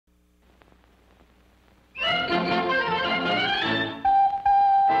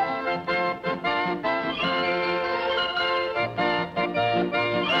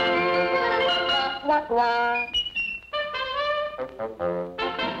Look,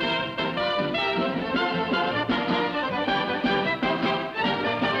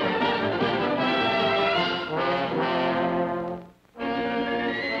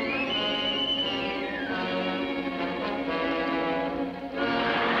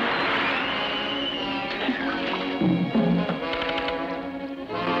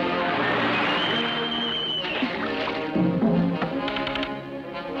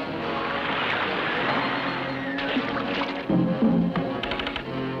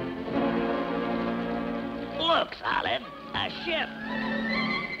 Olive, a ship.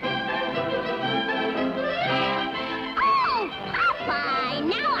 Oh, Popeye!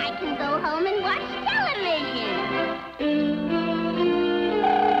 Now I can go home and watch television.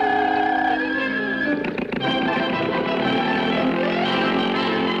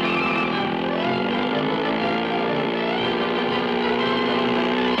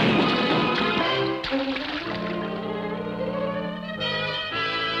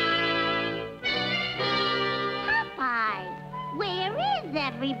 Where is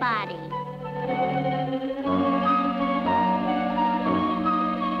everybody?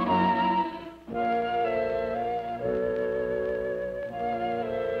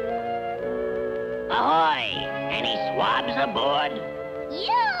 Ahoy! Any swabs aboard?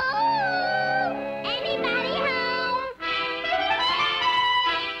 You! Anybody home?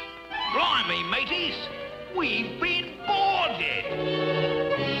 Blimey, mateys! We've been boarded!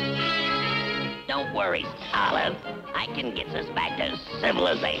 Don't worry, Olive. I can get us back to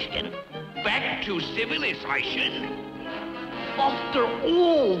civilization. Back to civilization? After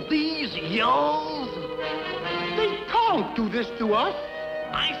all these years? They can't do this to us.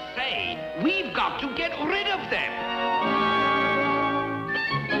 I say, we've got to get rid of them.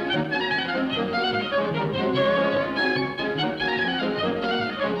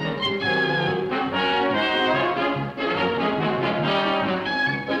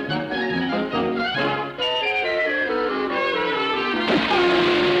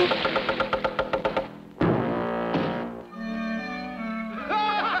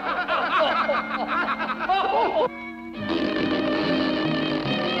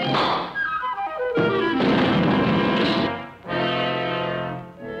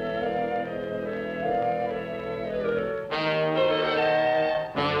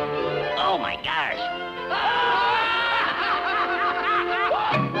 Oh my gosh!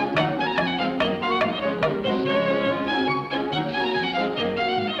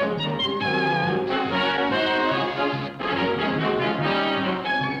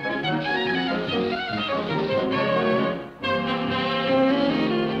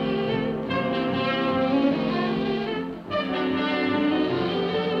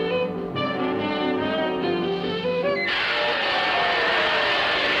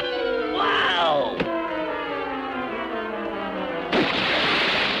 Wow!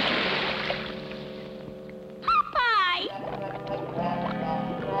 Popeye!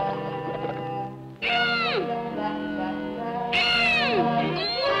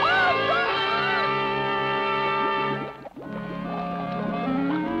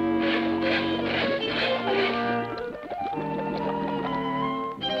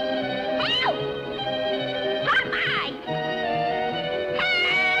 Help! Popeye!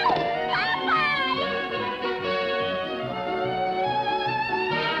 Help! Popeye!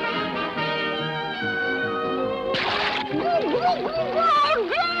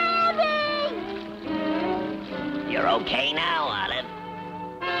 You're okay now, Olive.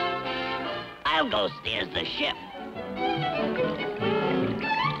 I'll go steer the ship.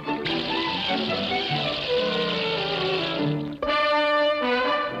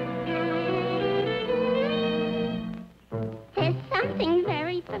 There's something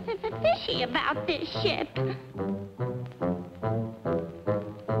very fishy about this ship.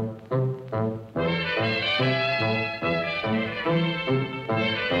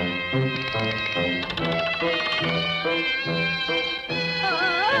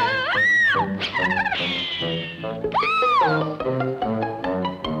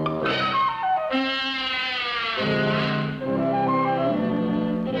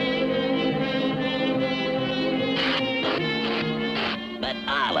 But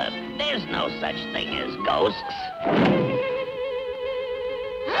Olive, there's no such thing as ghosts.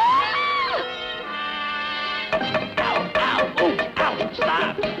 Ow, ow, ooh, ow,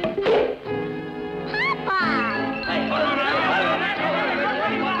 stop!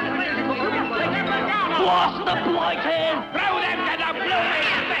 Lost the blockhead! Throw them to the blooming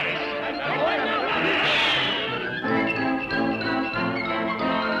abyss!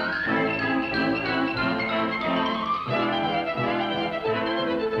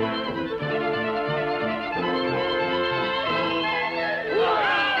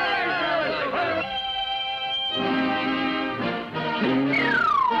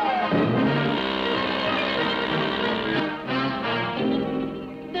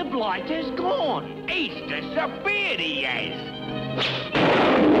 gorgeous a beard he has.